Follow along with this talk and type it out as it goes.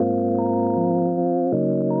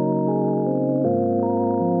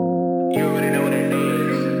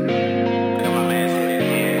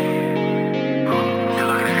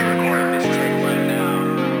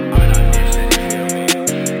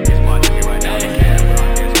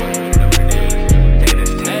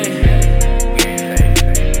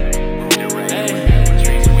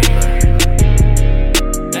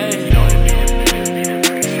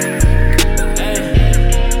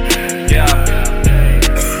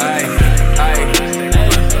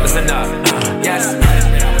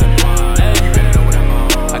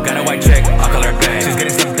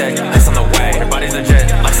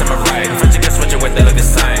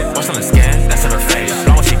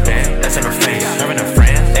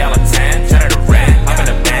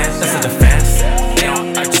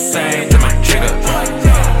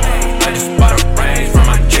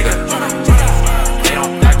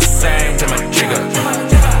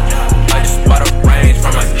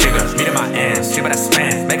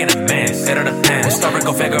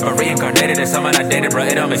bro,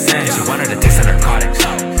 it don't make sense. She wanted to taste the narcotics,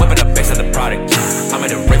 whipping up bass of the product. I'm in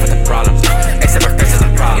the rave with the problems, except her face is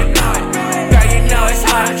the problem. Girl, you know it's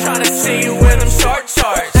hard, trying to see you with them short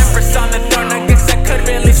shorts. Empress on the throne, I guess I could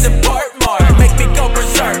really support more. Make me go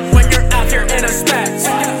berserk when you're out here in a spats.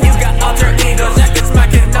 You got alter egos that can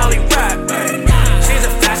smack and ollie rap. She's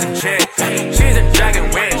a fashion chick, she's a dragon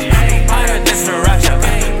witch. Hotter than sriracha,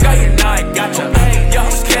 girl, you know I gotcha. Yo,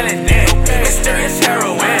 who's killing it? Mysterious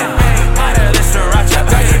heroine, hotter than sriracha.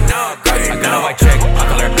 Girl, you know, I got a white chick, I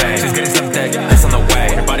call her bae. She's getting some dick, that's on the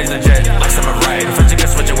way. Her body's legit, like summer rain. The French can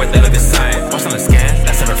switch it with, they look the same. What's on the skin?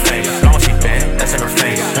 That's in her face. Know what she been? That's in her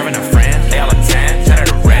face. Her and her friend, they all a 10. Shout out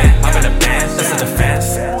to Red, I'm in the band, that's a defense.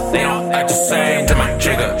 They don't act the same to my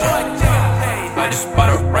jigger. I just bought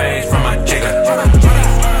a raise from my jigger.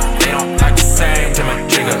 They don't act the same to my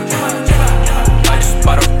jigger. I just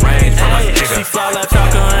bought a raise from my jigger. She fly like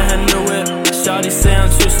Falcon in her new whip. Shawty say I'm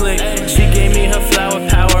too slick. She gave me her flower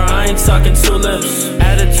power, I ain't talking tulips.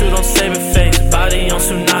 Attitude on saber face, body on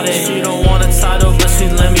tsunami. She don't want a title, but she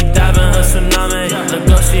let me dive in her tsunami. The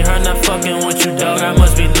girl, she heard not fucking with you, dog.